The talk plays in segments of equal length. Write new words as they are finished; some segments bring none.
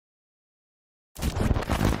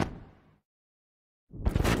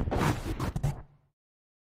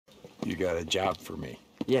got a job for me.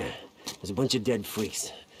 Yeah, there's a bunch of dead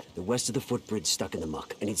freaks. They're west of the footbridge, stuck in the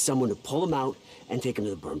muck. I need someone to pull them out and take them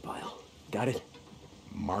to the burn pile. Got it?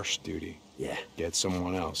 Marsh duty. Yeah. Get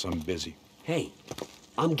someone else. I'm busy. Hey,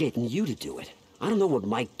 I'm getting you to do it. I don't know what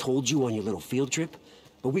Mike told you on your little field trip,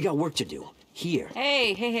 but we got work to do. Here.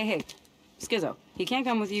 Hey. Skizzo, he can't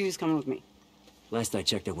come with you, he's coming with me. Last I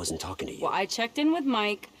checked, I wasn't talking to you. Well, I checked in with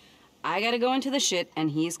Mike. I gotta go into the shit,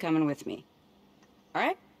 and he's coming with me. All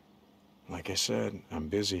right? Like I said, I'm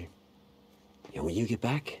busy. And when you get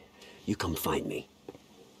back, you come find me.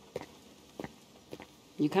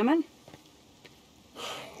 You coming?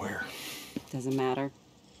 Where? Doesn't matter.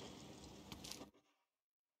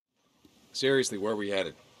 Seriously, where are we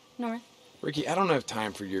headed? North. Ricky, I don't have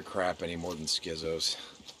time for your crap any more than Skizzo's.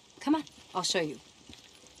 Come on, I'll show you.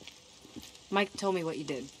 Mike told me what you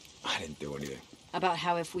did. I didn't do anything. About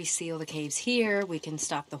how if we seal the caves here, we can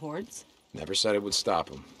stop the hordes. Never said it would stop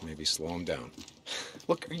him. Maybe slow him down.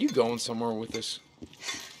 Look, are you going somewhere with this?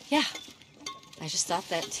 Yeah. I just thought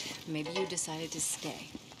that maybe you decided to stay.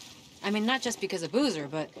 I mean, not just because of Boozer,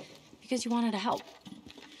 but because you wanted to help.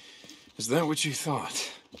 Is that what you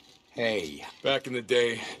thought? Hey, back in the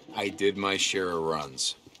day, I did my share of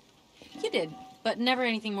runs. You did, but never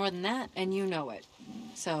anything more than that, and you know it.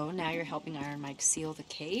 So now you're helping Iron Mike seal the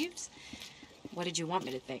caves? What did you want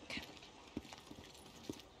me to think?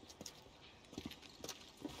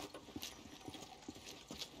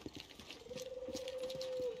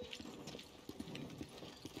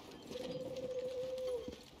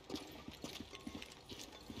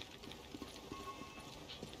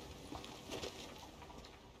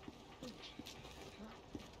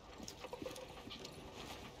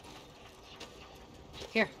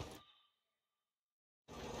 Here.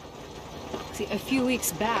 See, a few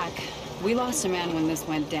weeks back, we lost a man when this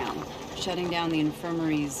went down, shutting down the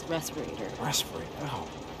infirmary's respirator. Respirator? Oh,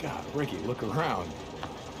 God, Ricky, look around.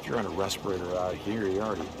 If you're on a respirator out here, you're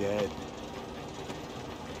already dead.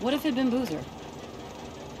 What if it'd been Boozer?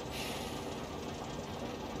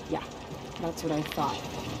 Yeah, that's what I thought.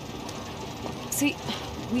 See,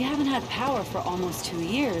 we haven't had power for almost 2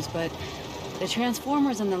 years, but the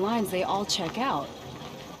transformers and the lines, they all check out.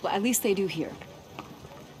 Well, at least they do here.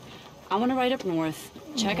 I want to ride up north,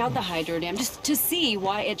 check out the hydro dam, just to see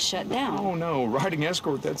why it shut down. Oh, no, riding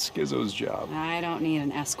escort, that's Skizzo's job. I don't need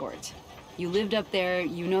an escort. You lived up there,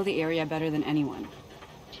 you know the area better than anyone.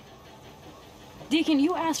 Deacon,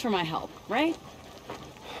 you asked for my help, right?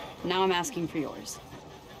 Now I'm asking for yours.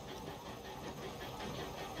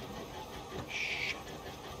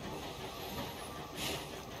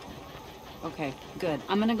 Okay, good.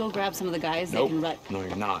 I'm gonna go grab some of the guys that can No,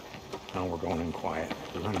 you're not. No, we're going in quiet.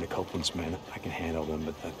 We're running to Copeland's men. I can handle them,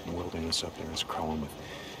 but that wilderness up there is crawling with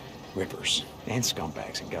rippers and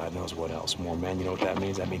scumbags and God knows what else. More men, you know what that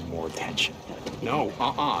means? That means more attention. No,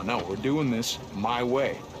 no, we're doing this my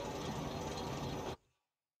way.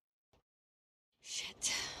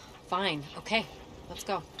 Shit. Fine. Okay, let's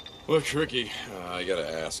go. Look, Ricky, I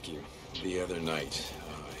gotta ask you. The other night,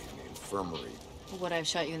 in the infirmary. Would I have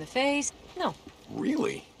shot you in the face? No.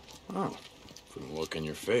 Really? Oh. From the look in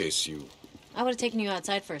your face, you... I would have taken you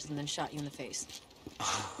outside first and then shot you in the face.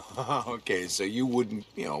 Okay, so you wouldn't,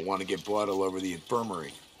 want to get blood all over the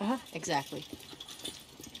infirmary. Uh-huh, exactly.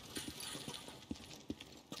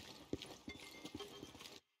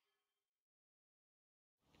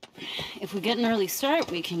 If we get an early start,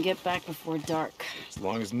 we can get back before dark. As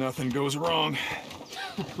long as nothing goes wrong.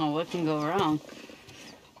 Oh, what can go wrong?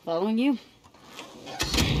 Following you?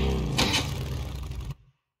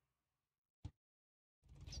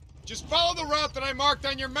 Just follow the route that I marked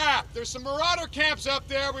on your map. There's some marauder camps up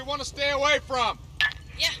there we want to stay away from.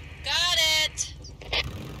 Yeah, got it.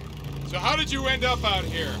 So how did you end up out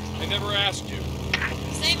here? I never asked you.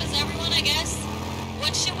 Same as everyone, I guess.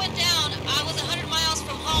 When shit went down, I was 100 miles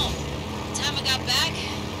from home. By the time I got back,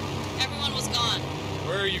 everyone was gone.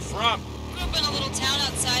 Where are you from? Grew up in a little town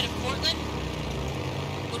outside of Portland.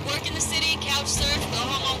 Would work in the city, couch surf, go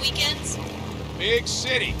home on weekends. Big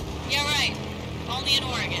city. Yeah, right. Only in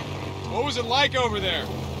Oregon. What was it like over there?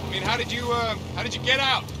 I mean, how did you get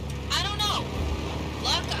out? I don't know.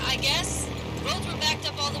 Luck, I guess. Roads were backed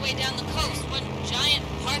up all the way down the coast. One giant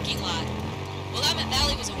parking lot. Willamette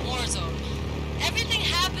Valley was a war zone. Everything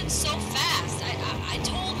happened so fast. I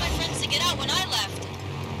told my friends to get out when I left.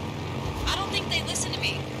 I don't think they listened to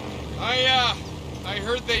me. I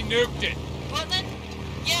heard they nuked it. Portland?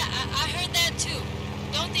 Yeah, I heard that too.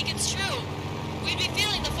 Don't think it's true. We'd be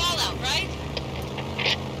feeling the fallout, right?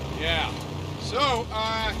 Yeah. So,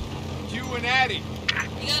 you and Addie.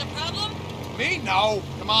 You got a problem? Me? No.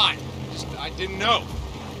 Come on. I didn't know.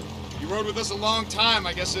 You rode with us a long time.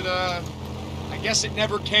 I guess it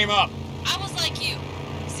never came up. I was like you.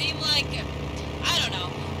 Seemed like, I don't know,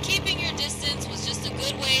 keeping your distance was just a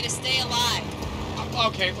good way to stay alive.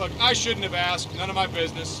 Okay, look, I shouldn't have asked. None of my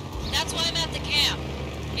business. That's why I'm at the camp.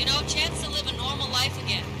 You know, chance to live a normal life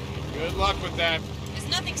again. Good luck with that. It's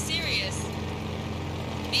nothing serious.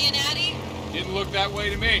 Me and Addie? Didn't look that way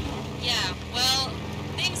to me. Yeah, well,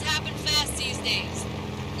 things happen fast these days.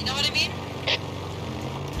 You know what I mean?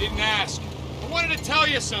 Didn't ask. I wanted to tell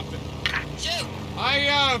you something. Shoot.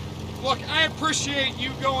 Look, I appreciate you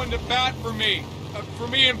going to bat for me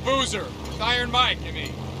and Boozer. With Iron Mike, I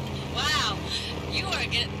mean. Wow, you are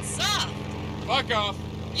getting soft. Fuck off.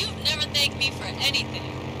 You've never thanked me for anything.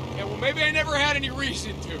 Yeah, well, maybe I never had any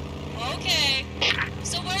reason to. Okay.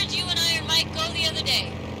 So where'd you and Iron Mike go the other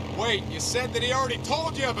day? Wait, you said that he already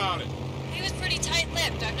told you about it. He was pretty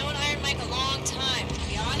tight-lipped. I've known Iron Mike a long time. To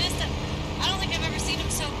be honest, I don't think I've ever seen him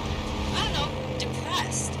so, I don't know,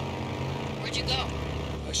 depressed. Where'd you go?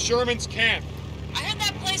 Sherman's camp. I heard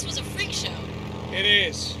that place was a freak show. It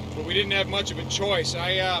is, but we didn't have much of a choice.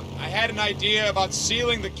 I had an idea about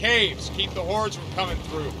sealing the caves, keep the hordes from coming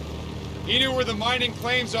through. He knew where the mining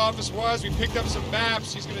claims office was. We picked up some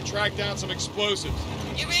maps. He's gonna track down some explosives.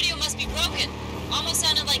 Your radio must be broken. Almost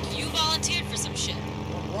sounded like you volunteered for some shit.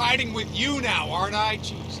 I'm riding with you now, aren't I?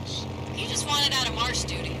 Jesus. You just wanted out of marsh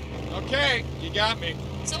duty. Okay, you got me.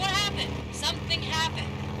 So what happened? Something happened.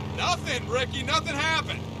 Nothing, Ricky. Nothing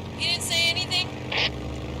happened. He didn't say anything?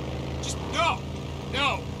 Just no,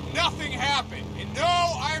 nothing happened. And no,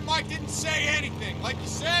 Iron Mike didn't say anything. Like you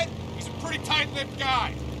said, he's a pretty tight-lipped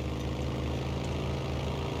guy.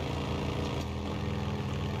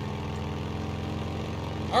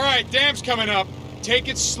 All right, dam's coming up. Take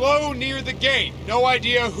it slow near the gate. No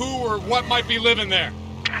idea who or what might be living there.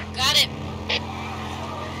 Got it.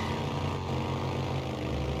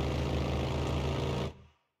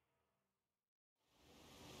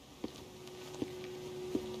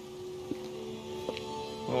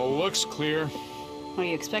 Well, looks clear. Are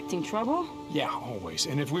you expecting trouble? Yeah, always.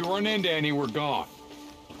 And if we run into any, we're gone.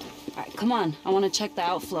 All right, come on. I want to check the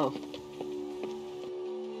outflow.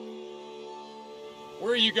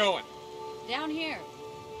 Where are you going? Down here.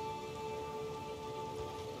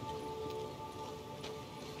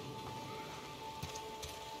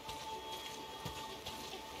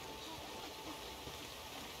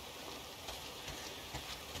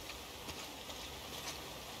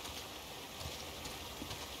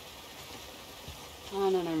 Oh,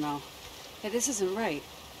 no. Hey, this isn't right.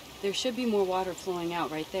 There should be more water flowing out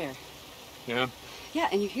right there. Yeah? Yeah,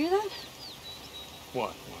 and you hear that?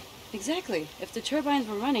 What? Exactly. If the turbines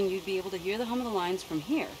were running, you'd be able to hear the hum of the lines from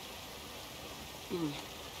here.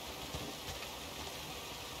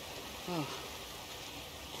 Oh.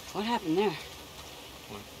 What happened there?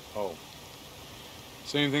 What? Oh.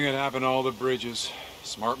 Same thing that happened to all the bridges.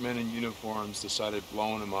 Smart men in uniforms decided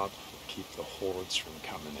blowing them up would keep the hordes from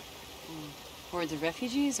coming in. Hordes of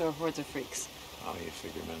refugees or hordes of freaks? How do you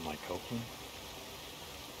figure men like Copeland?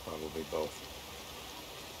 Probably both.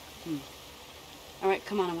 All right,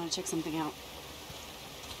 come on. I want to check something out.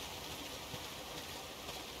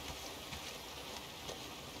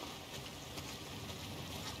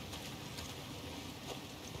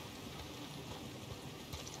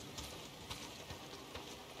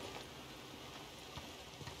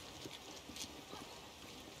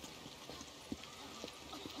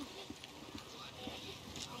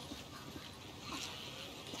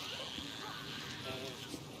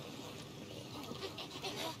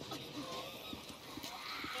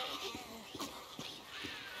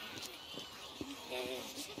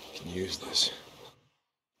 Use this.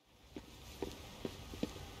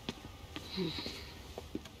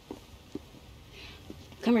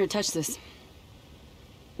 Come here, touch this.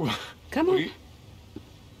 What? Come on.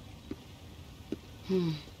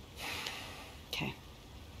 Okay.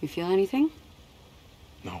 You feel anything?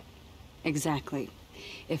 No. Exactly.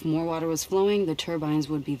 If more water was flowing, the turbines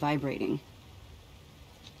would be vibrating.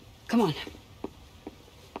 Come on.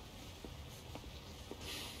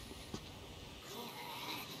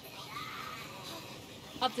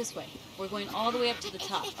 Up this way. We're going all the way up to the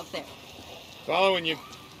top, up there. Following you.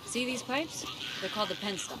 See these pipes? They're called the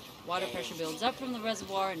penstock. Water pressure builds up from the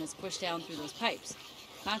reservoir and is pushed down through those pipes,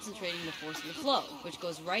 concentrating the force of the flow, which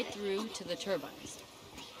goes right through to the turbines.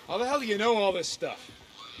 How the hell do you know all this stuff?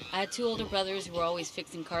 I had two older brothers who were always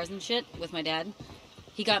fixing cars and shit with my dad.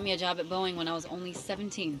 He got me a job at Boeing when I was only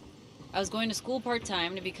 17. I was going to school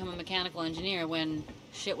part-time to become a mechanical engineer when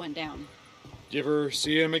shit went down. Did you ever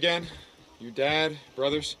see him again? Your dad,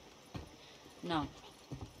 brothers? No.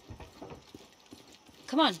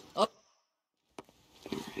 Come on. Oh.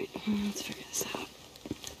 Alright, let's figure this out.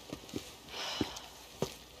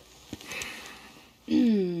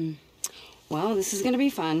 Well, this is gonna be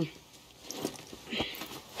fun.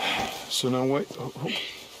 So now wait.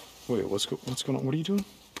 Wait, what's going on? What are you doing?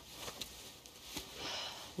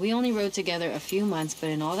 We only rode together a few months, but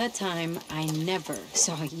in all that time, I never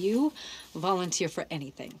saw you volunteer for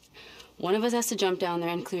anything. One of us has to jump down there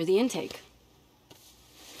and clear the intake.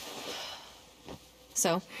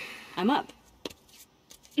 So, I'm up.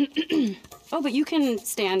 Oh, but you can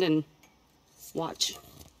stand and watch.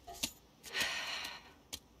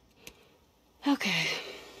 Okay.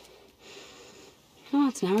 Oh,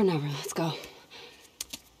 it's now or never. Let's go.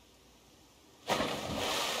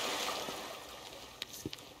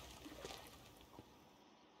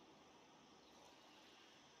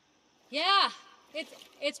 Yeah,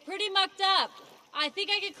 it's pretty mucked up. I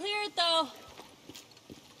think I can clear it though.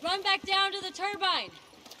 Run back down to the turbine.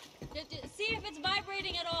 See if it's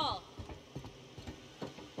vibrating at all.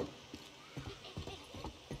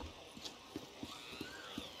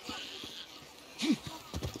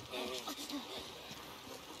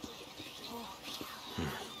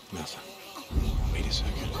 Nothing. Wait a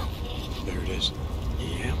second. There it is.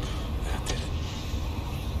 Yep, that did it.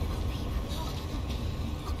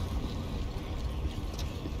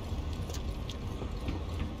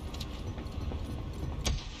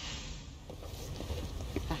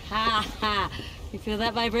 Ha ha! You feel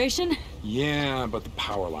that vibration? Yeah, but the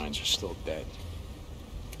power lines are still dead.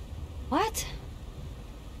 What?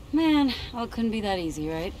 Man, oh, it couldn't be that easy,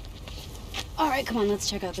 right? All right, come on, let's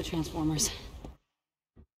check out the transformers.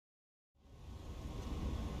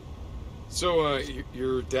 So,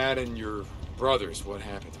 your dad and your brothers, what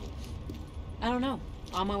happened to them? I don't know.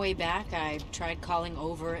 On my way back, I tried calling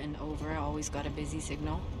over and over. I always got a busy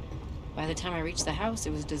signal. By the time I reached the house,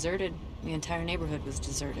 it was deserted. The entire neighborhood was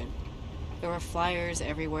deserted. There were flyers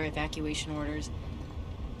everywhere, evacuation orders.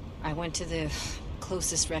 I went to the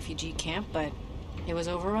closest refugee camp, but it was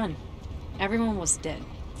overrun. Everyone was dead.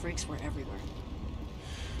 Freaks were everywhere.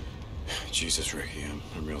 Jesus, Ricky,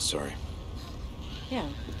 I'm real sorry. Yeah,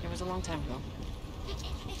 it was a long time ago.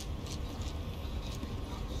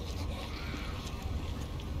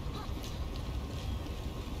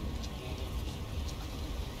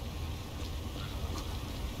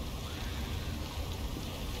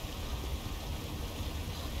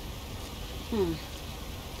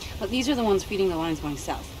 But these are the ones feeding the lines going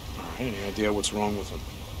south. All right, any idea what's wrong with them?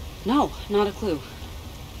 No, not a clue.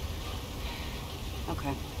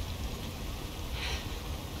 Okay.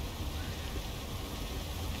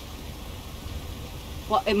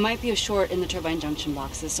 Well, it might be a short in the turbine junction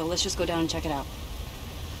boxes, so let's just go down and check it out.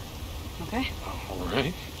 Okay? All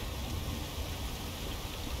right.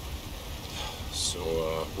 So,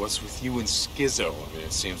 what's with you and Schizo? I mean,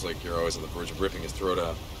 it seems like you're always on the verge of ripping his throat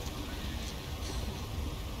out.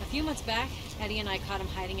 A few months back, Eddie and I caught him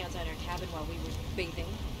hiding outside our cabin while we were bathing.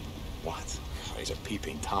 What? He's a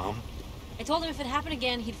peeping Tom? I told him if it happened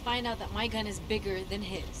again, he'd find out that my gun is bigger than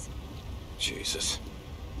his. Jesus.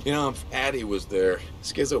 You know, if Addie was there,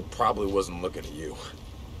 Schizo probably wasn't looking at you.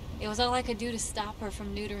 It was all I could do to stop her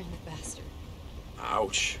from neutering the bastard.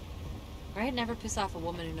 Ouch. Right? Never piss off a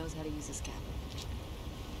woman who knows how to use a scalpel.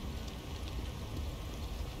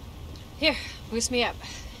 Here, boost me up.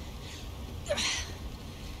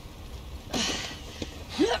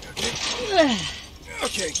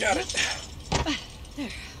 Okay, got it. There.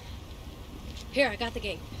 Here, I got the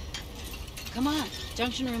gate. Come on.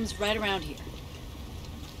 Junction room's right around here.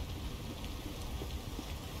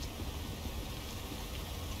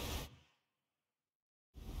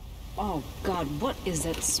 Oh, God, what is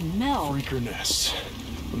that smell? Freaker nests.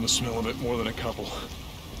 I'm the smell of it more than a couple.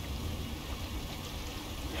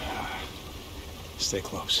 Stay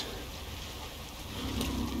close.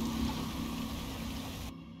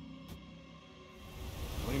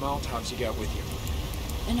 How many Molotovs you got with you?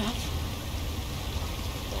 Enough.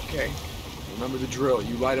 Okay. Remember the drill.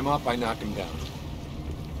 You light them up, I knock them down.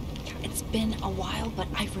 It's been a while, but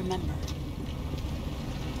I remember.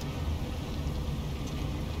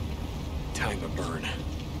 Time to burn.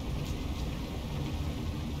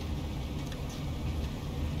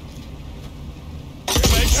 Here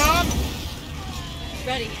they come!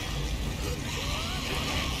 Ready.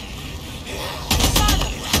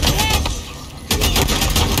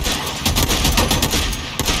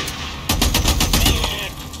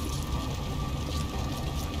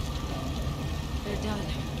 They're done.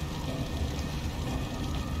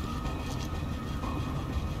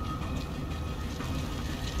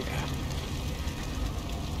 Yeah.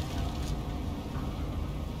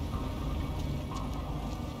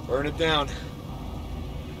 Burn it down.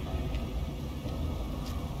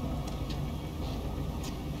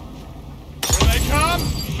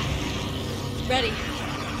 Ready.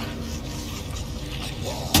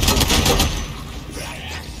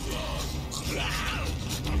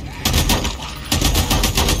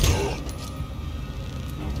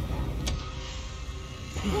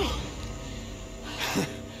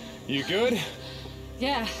 You good?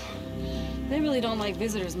 Yeah. They really don't like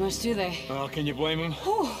visitors much, do they? Oh, can you blame them?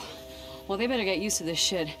 Whew. Well, they better get used to this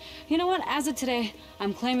shit. You know what? As of today,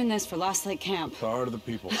 I'm claiming this for Lost Lake Camp. The heart of the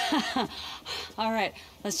people. All right,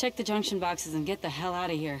 let's check the junction boxes and get the hell out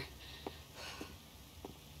of here.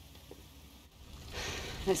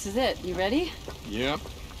 This is it. You ready? Yep.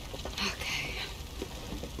 Okay.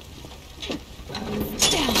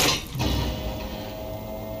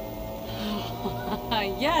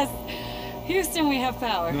 Yes! Houston, we have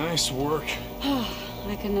power. Nice work.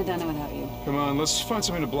 I couldn't have done it without you. Come on, let's find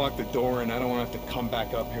something to block the door, and I don't want to have to come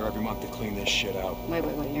back up here every month to clean this shit out. Wait.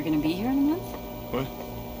 You're gonna be here in a month? What?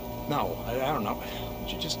 No, I don't know.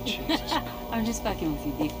 Would you just... Jesus. I'm just fucking with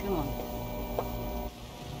you, Deke. Come on.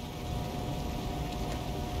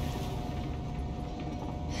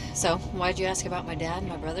 So, why'd you ask about my dad and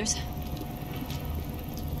my brothers?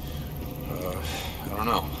 I don't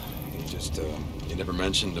know. You never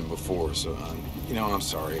mentioned them before, so I'm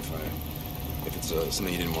sorry if it's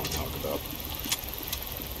something you didn't want to talk about.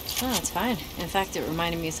 Oh, it's fine. In fact, it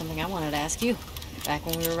reminded me of something I wanted to ask you back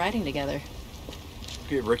when we were riding together.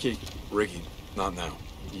 Okay, Ricky, not now.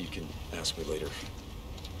 You can ask me later.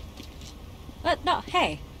 No,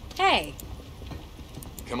 hey.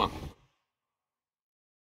 Come on.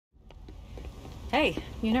 Hey,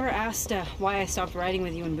 you never asked why I stopped riding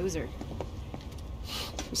with you and Boozer.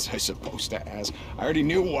 Was I supposed to ask? I already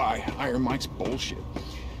knew why. Iron Mike's bullshit.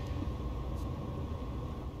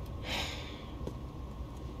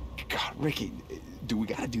 God, Ricky, do we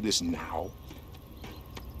gotta do this now?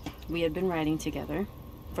 We had been riding together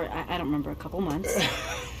for, I don't remember, a couple months.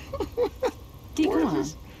 Deke, come on.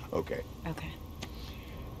 Okay. Okay.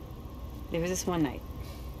 There was this one night,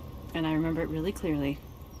 and I remember it really clearly.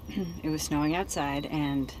 It was snowing outside,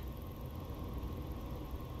 and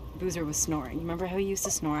Boozer was snoring. You remember how he used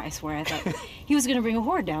to snore? I swear I thought he was gonna bring a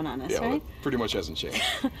horde down on us, Yeah, right? well, that pretty much hasn't changed.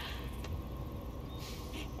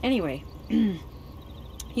 Anyway,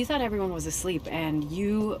 you thought everyone was asleep, and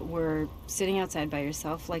you were sitting outside by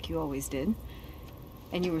yourself like you always did,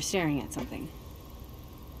 and you were staring at something.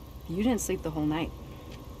 You didn't sleep the whole night.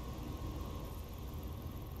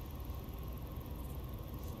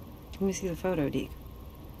 Let me see the photo, Deke.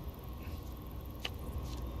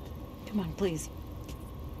 Come on, please.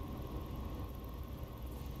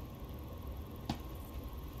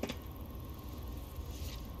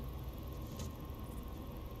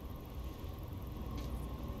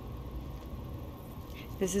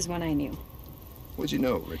 This is when I knew. What'd you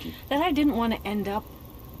know, Ricky? That I didn't want to end up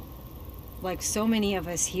like so many of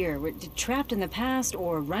us here. We're trapped in the past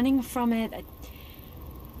or running from it.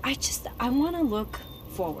 I want to look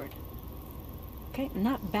forward. Okay?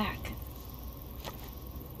 Not back.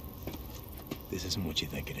 This isn't what you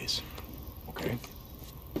think it is. Okay?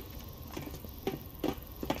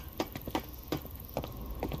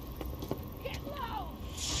 Get low!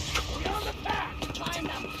 We're on the back! Find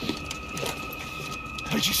them!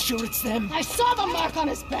 Are you sure it's them? I saw the mark on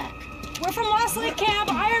his back! We're from Lost Lake Camp.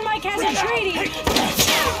 Iron Mike has a treaty.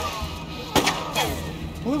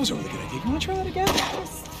 Well, that was a really good idea. You want to try that again?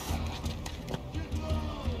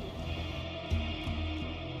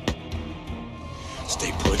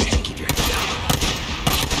 Stay put. Keep your head down.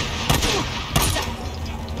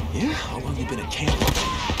 Yeah? How long you been at camp?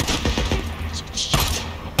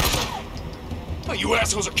 Oh, you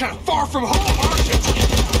assholes are kind of far from home, aren't you?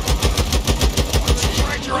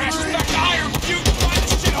 Drag your asses back to Iron Butte and find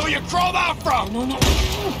the shithole you crawled out from! No.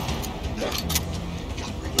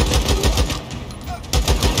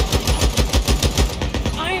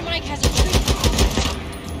 Iron Mike has a treaty.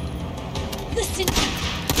 Listen,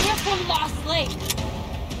 we're from Lost Lake.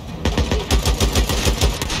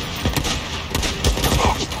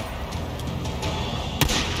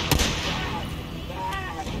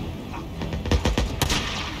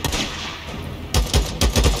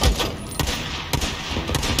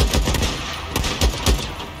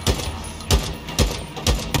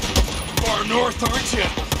 Far north, aren't you?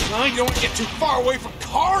 Huh? You don't want to get too far away from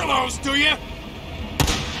Carlos, do you?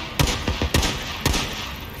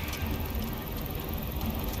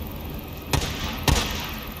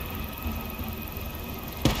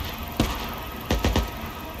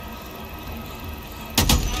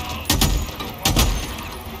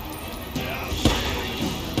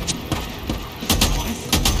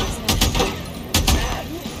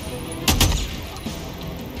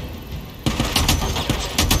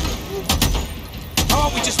 How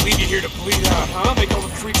about we just leave you here to bleed out, huh? Make all the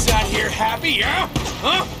freaks out here happy, yeah?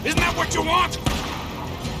 Huh? Isn't that what you want?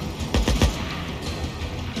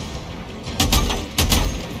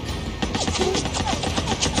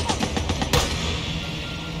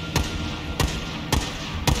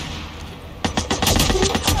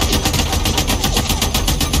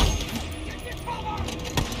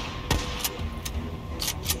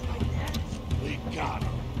 We got him.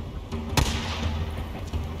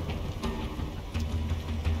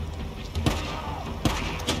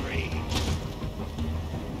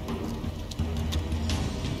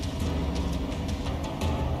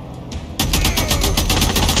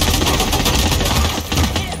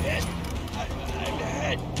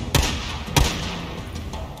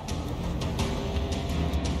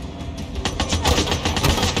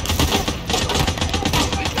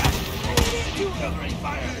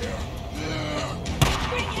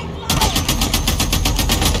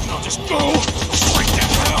 Just go straight to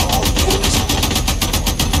hell!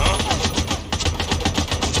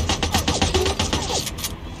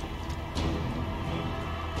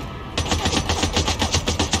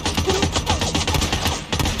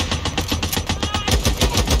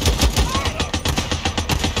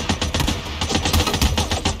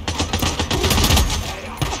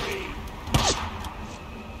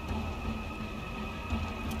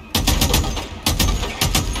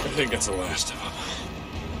 I think that's the last of them.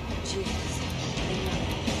 Jesus.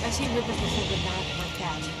 I've seen rippers before, but not like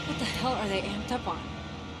that. What the hell are they amped up on?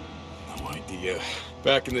 No idea.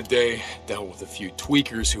 Back in the day, dealt with a few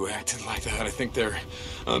tweakers who acted like that. I think they're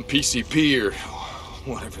on PCP or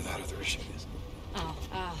whatever that other shit is. Oh,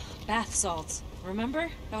 bath salts.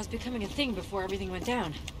 Remember? That was becoming a thing before everything went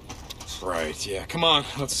down. Right, yeah. Come on,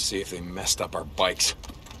 let's see if they messed up our bikes.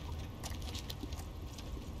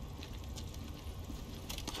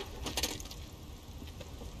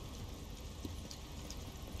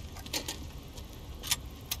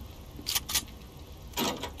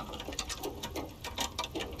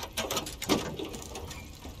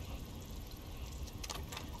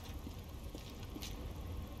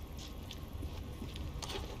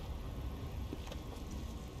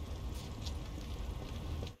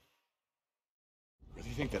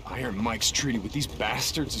 You think that Iron Mike's treaty with these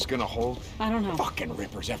bastards is gonna hold? I don't know. Fucking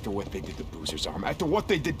rippers after what they did to Boozer's arm, after what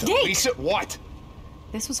they did to Dick! Lisa, what?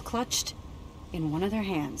 This was clutched in one of their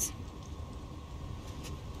hands.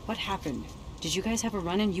 What happened? Did you guys have a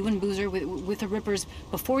run-in, you and Boozer, with the Rippers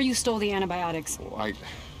before you stole the antibiotics? Well, I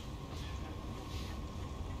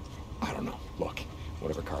don't know. Look,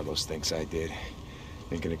 whatever Carlos thinks I did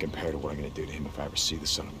ain't gonna compare to what I'm gonna do to him if I ever see the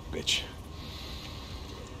son of a bitch.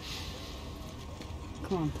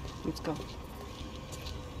 Come on, let's go.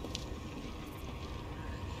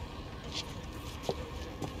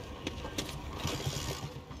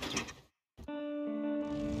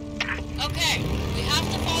 Okay, we have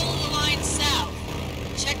to follow the line south.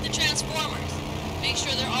 Check the transformers. Make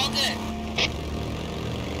sure they're all good.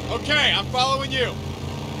 Okay, I'm following you.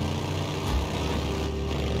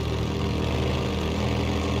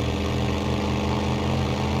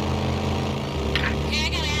 Hey, I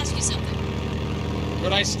gotta ask you something.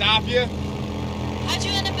 Could I stop you? How'd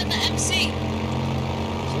you end up in the MC?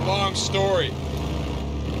 It's a long story.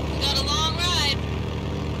 We got a long ride.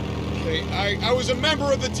 Okay, I was a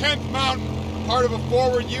member of the 10th Mountain, part of a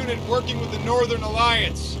forward unit working with the Northern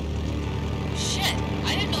Alliance. Shit,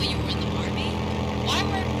 I didn't know you were in the army. Why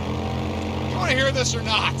were... You want to hear this or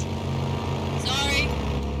not? Sorry.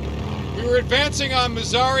 We were advancing on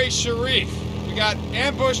Mazar-e Sharif. We got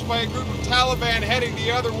ambushed by a group of Taliban heading the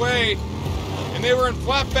other way, and they were in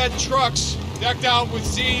flatbed trucks, decked out with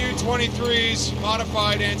ZU-23s,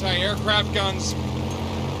 modified anti-aircraft guns.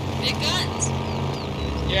 Big guns.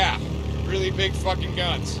 Yeah, really big fucking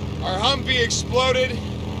guns. Our Humvee exploded,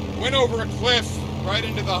 went over a cliff right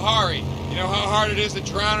into the Hari. You know how hard it is to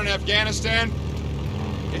drown in Afghanistan?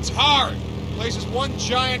 It's hard. The place is one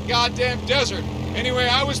giant goddamn desert. Anyway,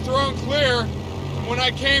 I was thrown clear, and when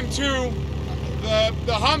I came to,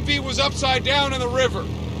 the Humvee was upside down in the river.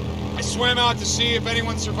 I swam out to see if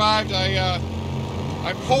anyone survived. I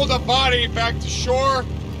pulled a body back to shore,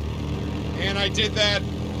 and I did that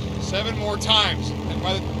 7 more times. And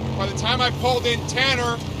by the time I pulled in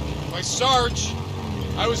Tanner, my Sarge,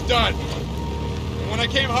 I was done. And when I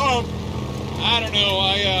came home, I don't know,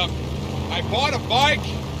 I bought a bike,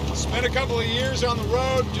 spent a couple of years on the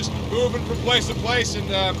road, just moving from place to place, and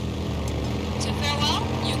So farewell?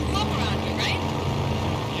 You grew up around here, right?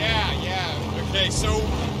 yeah. Okay, so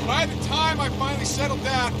by the time I finally settled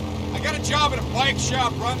down, I got a job at a bike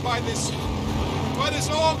shop run by this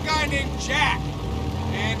old guy named Jack.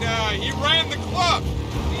 And he ran the club,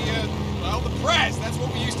 the Well, the Prez, that's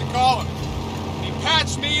what we used to call him. He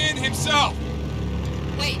patched me in himself.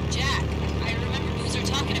 Wait, Jack. I remember Boozer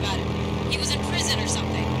talking about it. He was in prison or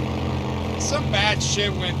something. Some bad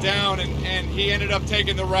shit went down, and he ended up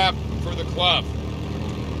taking the rap for the club.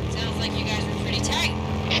 Sounds like you guys were pretty tight.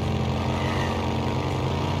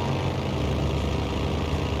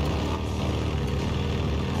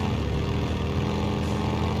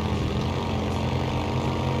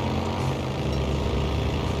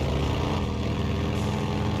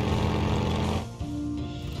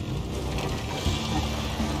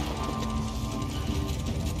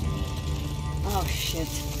 Oh, shit.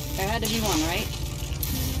 There had to be one, right?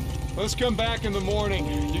 Let's come back in the morning.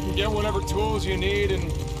 You can get whatever tools you need, and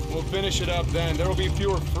we'll finish it up then. There'll be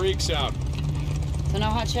fewer freaks out. So no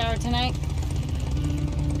hot shower tonight?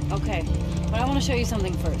 Okay, but I want to show you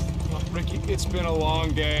something first. Oh, Ricky, it's been a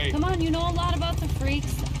long day. Come on, you know a lot about the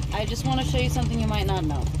freaks. I just want to show you something you might not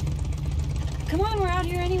know. Come on, we're out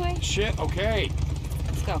here anyway. Shit, okay.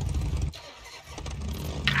 Let's go.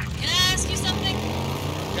 Can I ask you something?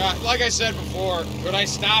 God, like I said before, could I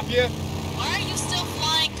stop you? Why are you still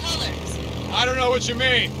flying colors? I don't know what you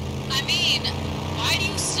mean. I mean, why do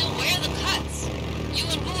you still wear the cuts? You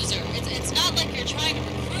and Boozer, it's not like you're trying to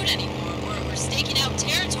recruit anymore or staking out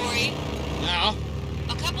territory. Now?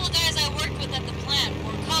 A couple of guys I worked with at the plant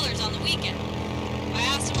wore colors on the weekend. I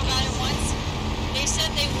asked them about it once. They said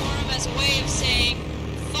they wore them as a way of saying,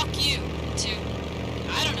 fuck you, to,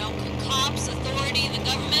 I don't know, cops, authority, the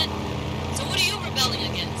government. So what are you rebelling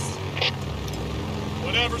against?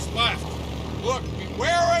 Whatever's left. Look, we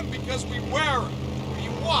wear them because we wear them. What do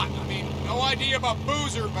you want? I mean, no idea about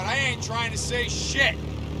Boozer, but I ain't trying to say shit.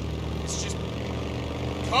 It's just...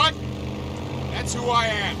 cut. That's who I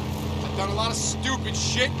am. I've done a lot of stupid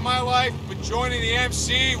shit in my life, but joining the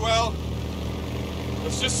MC, well...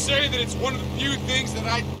 let's just say that it's one of the few things that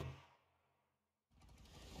I...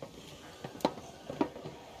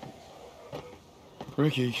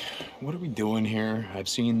 Ricky, what are we doing here? I've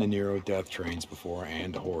seen the Nero death trains before,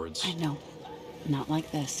 and hordes. I know. Not like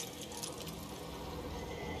this.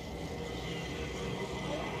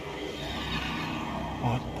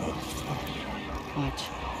 What the fuck? Watch.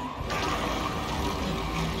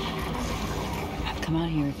 I've come out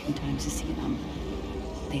here a few times to see them.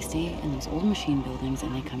 They stay in those old machine buildings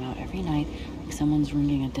and they come out every night like someone's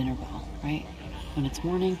ringing a dinner bell, right? When it's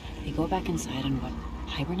morning, they go back inside and what,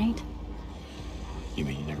 hibernate? You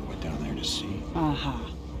mean you never went down there to see? Aha.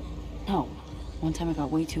 No. One time I got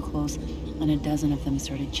way too close and a dozen of them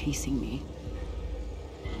started chasing me.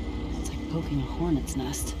 It's like poking a hornet's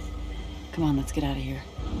nest. Come on, let's get out of here.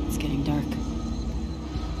 It's getting dark.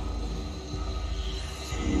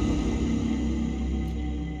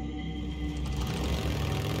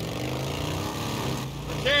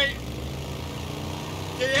 Okay,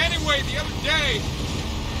 anyway, the other day,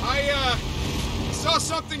 I saw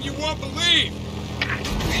something you won't believe.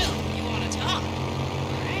 Really? You want to talk?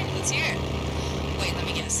 Alright, let's hear it. Wait, let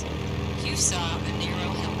me guess. You saw a Nero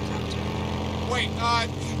helicopter. Wait,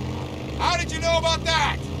 how did you know about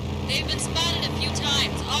that? They've been spotted a few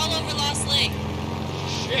times, all over Lost Lake.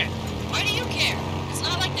 Shit. Why do you care? It's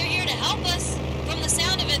not like they're here to help us. From the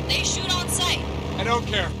sound of it, they shoot on sight. I don't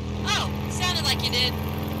care. Oh, sounded like you did.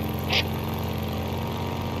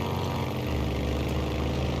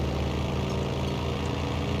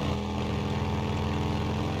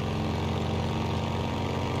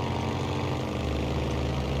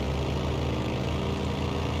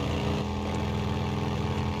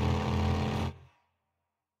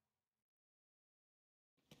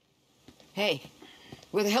 Hey,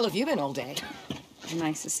 where the hell have you been all day?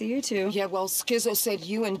 Nice to see you too. Yeah, well, Skizzo said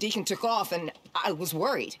you and Deacon took off, and I was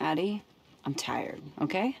worried. Addie, I'm tired,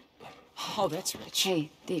 okay? Oh, that's rich. Hey,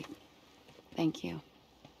 Deke. Thank you.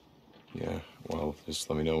 Yeah, well, just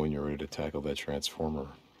let me know when you're ready to tackle that transformer.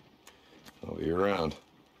 I'll be around.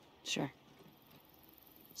 Sure.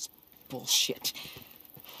 Bullshit.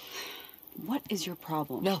 What is your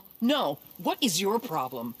problem? No. What is your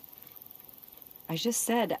problem? I just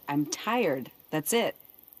said I'm tired. That's it.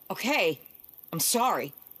 Okay, I'm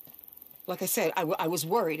sorry. Like I said, I was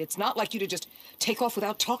worried. It's not like you to just take off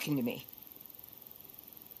without talking to me.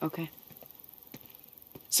 Okay.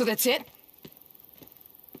 So that's it?